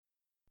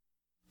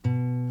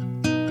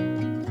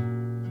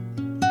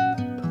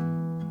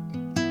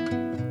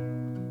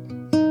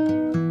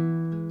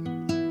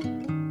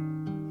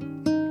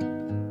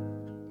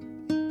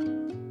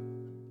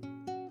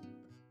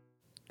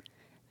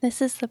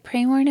This is the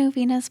Pray More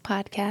Novenas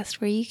podcast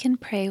where you can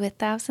pray with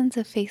thousands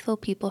of faithful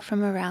people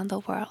from around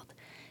the world.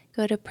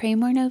 Go to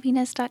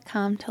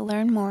praymorenovenas.com to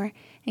learn more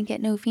and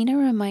get novena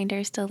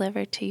reminders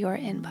delivered to your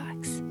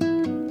inbox.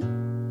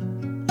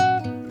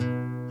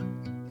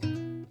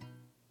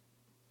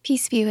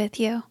 Peace be with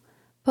you.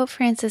 Pope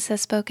Francis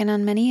has spoken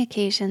on many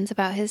occasions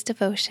about his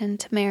devotion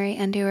to Mary,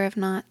 Undoer of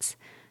Knots.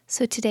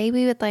 So today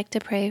we would like to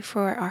pray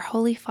for our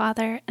Holy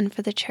Father and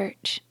for the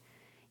Church.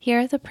 Here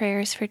are the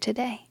prayers for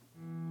today.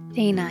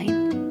 Day 9.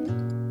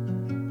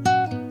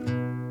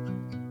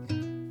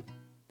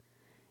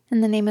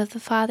 In the name of the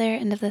Father,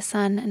 and of the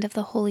Son, and of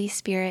the Holy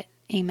Spirit.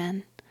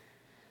 Amen.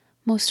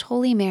 Most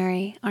Holy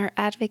Mary, our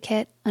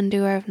advocate,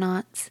 undoer of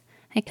knots,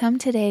 I come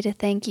today to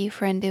thank you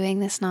for undoing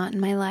this knot in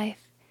my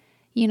life.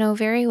 You know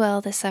very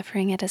well the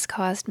suffering it has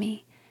caused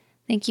me.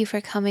 Thank you for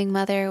coming,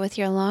 Mother, with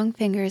your long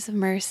fingers of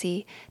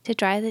mercy to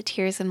dry the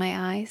tears in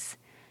my eyes.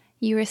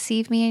 You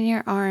receive me in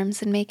your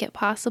arms and make it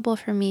possible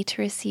for me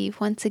to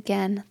receive once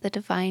again the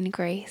divine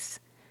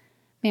grace.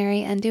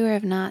 Mary, undoer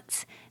of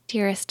knots,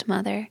 dearest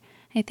Mother,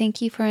 I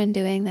thank you for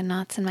undoing the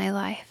knots in my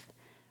life.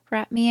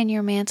 Wrap me in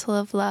your mantle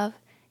of love,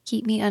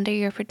 keep me under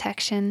your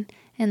protection,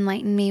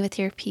 enlighten me with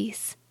your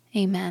peace.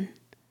 Amen.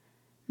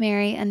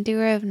 Mary,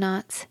 undoer of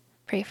knots,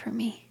 pray for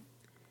me.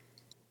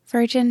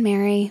 Virgin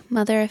Mary,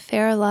 Mother of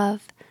fair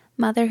love,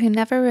 Mother who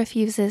never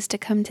refuses to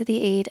come to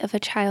the aid of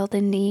a child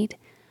in need,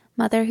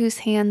 Mother whose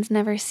hands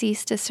never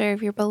cease to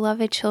serve your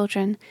beloved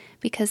children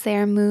because they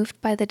are moved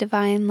by the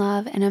divine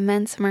love and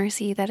immense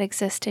mercy that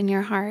exist in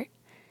your heart.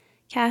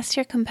 Cast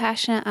your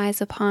compassionate eyes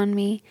upon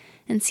me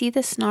and see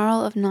the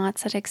snarl of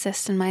knots that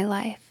exist in my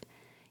life.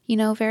 You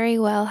know very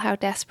well how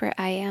desperate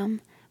I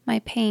am, my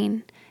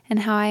pain, and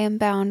how I am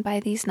bound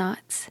by these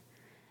knots.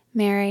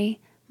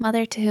 Mary,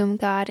 Mother to whom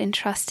God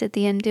entrusted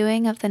the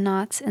undoing of the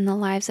knots in the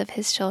lives of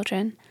his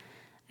children,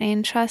 I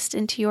entrust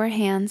into your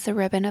hands the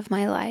ribbon of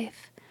my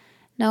life.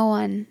 No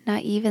one,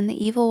 not even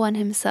the evil one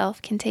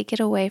himself, can take it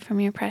away from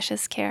your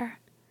precious care.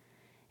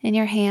 In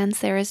your hands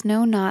there is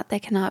no knot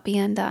that cannot be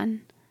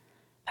undone.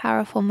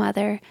 Powerful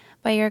Mother,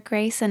 by your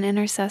grace and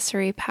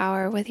intercessory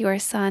power with your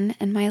Son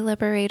and my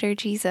Liberator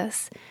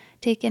Jesus,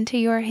 take into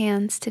your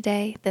hands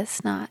today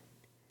this knot.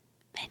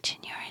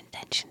 Mention your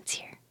intentions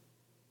here.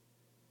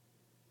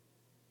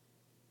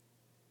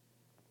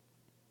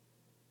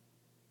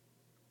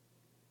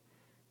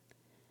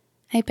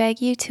 I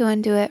beg you to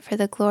undo it for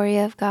the glory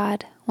of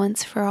God,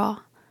 once for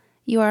all.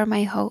 You are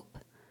my hope.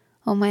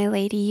 O my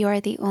Lady, you are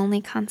the only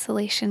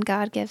consolation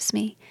God gives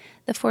me,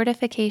 the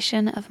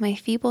fortification of my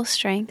feeble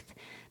strength,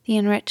 the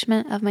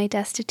enrichment of my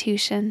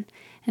destitution,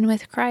 and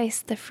with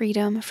Christ the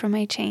freedom from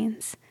my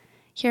chains.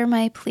 Hear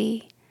my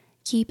plea.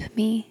 Keep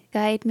me,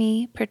 guide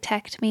me,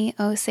 protect me,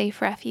 O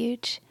safe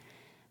refuge.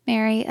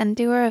 Mary,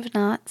 undoer of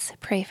knots,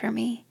 pray for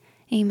me.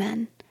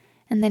 Amen.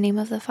 In the name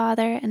of the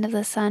Father, and of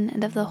the Son,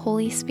 and of the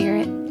Holy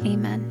Spirit.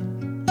 Amen.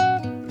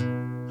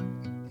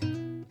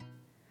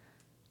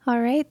 All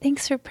right,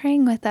 thanks for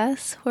praying with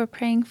us. We're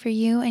praying for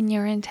you and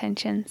your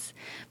intentions.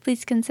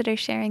 Please consider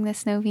sharing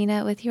this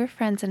novena with your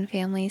friends and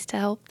families to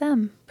help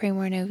them pray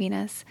more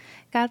novenas.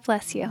 God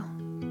bless you.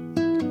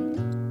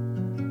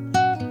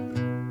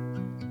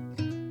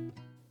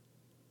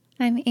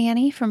 I'm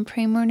Annie from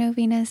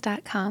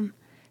praymorenovenas.com.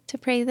 To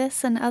pray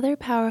this and other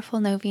powerful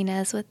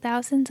novenas with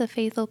thousands of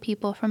faithful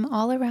people from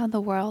all around the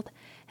world,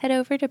 head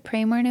over to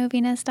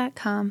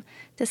praymorenovenas.com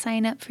to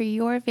sign up for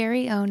your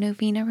very own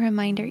novena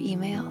reminder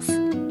emails.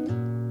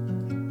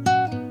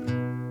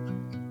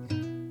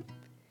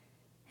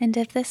 And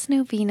if this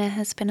novena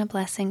has been a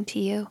blessing to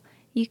you,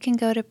 you can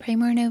go to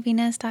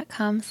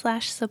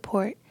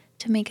praymorenovenas.com/support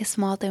to make a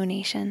small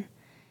donation.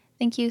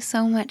 Thank you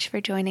so much for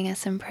joining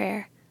us in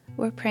prayer.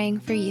 We're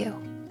praying for you.